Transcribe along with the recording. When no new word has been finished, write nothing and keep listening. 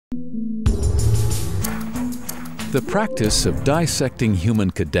The practice of dissecting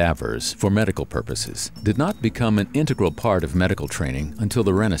human cadavers for medical purposes did not become an integral part of medical training until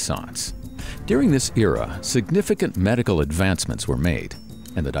the Renaissance. During this era, significant medical advancements were made,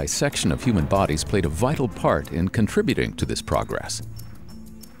 and the dissection of human bodies played a vital part in contributing to this progress.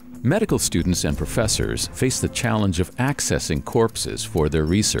 Medical students and professors faced the challenge of accessing corpses for their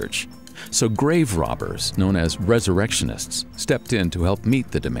research, so grave robbers, known as resurrectionists, stepped in to help meet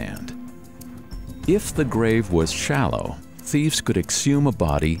the demand. If the grave was shallow, thieves could exhume a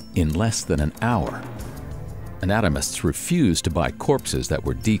body in less than an hour. Anatomists refused to buy corpses that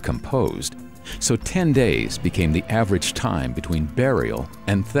were decomposed, so 10 days became the average time between burial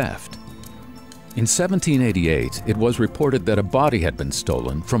and theft. In 1788, it was reported that a body had been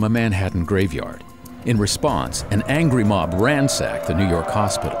stolen from a Manhattan graveyard. In response, an angry mob ransacked the New York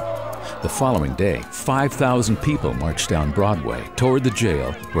hospital. The following day, 5,000 people marched down Broadway toward the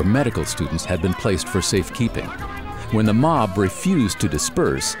jail where medical students had been placed for safekeeping. When the mob refused to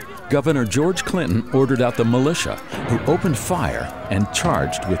disperse, Governor George Clinton ordered out the militia, who opened fire and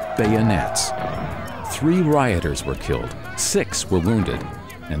charged with bayonets. 3 rioters were killed, 6 were wounded,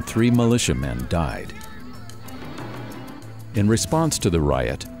 and 3 militiamen died. In response to the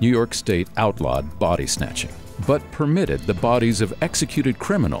riot, New York State outlawed body snatching, but permitted the bodies of executed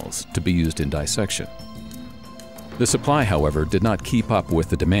criminals to be used in dissection. The supply, however, did not keep up with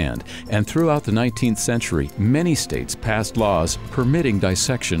the demand, and throughout the 19th century, many states passed laws permitting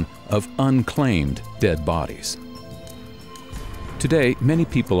dissection of unclaimed dead bodies. Today, many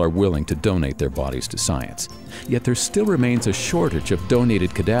people are willing to donate their bodies to science, yet there still remains a shortage of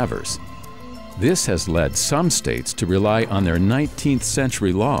donated cadavers. This has led some states to rely on their 19th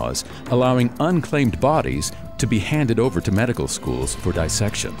century laws, allowing unclaimed bodies to be handed over to medical schools for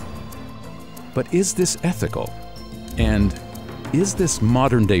dissection. But is this ethical? And is this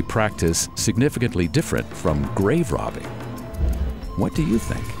modern-day practice significantly different from grave robbing? What do you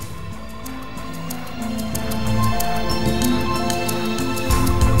think?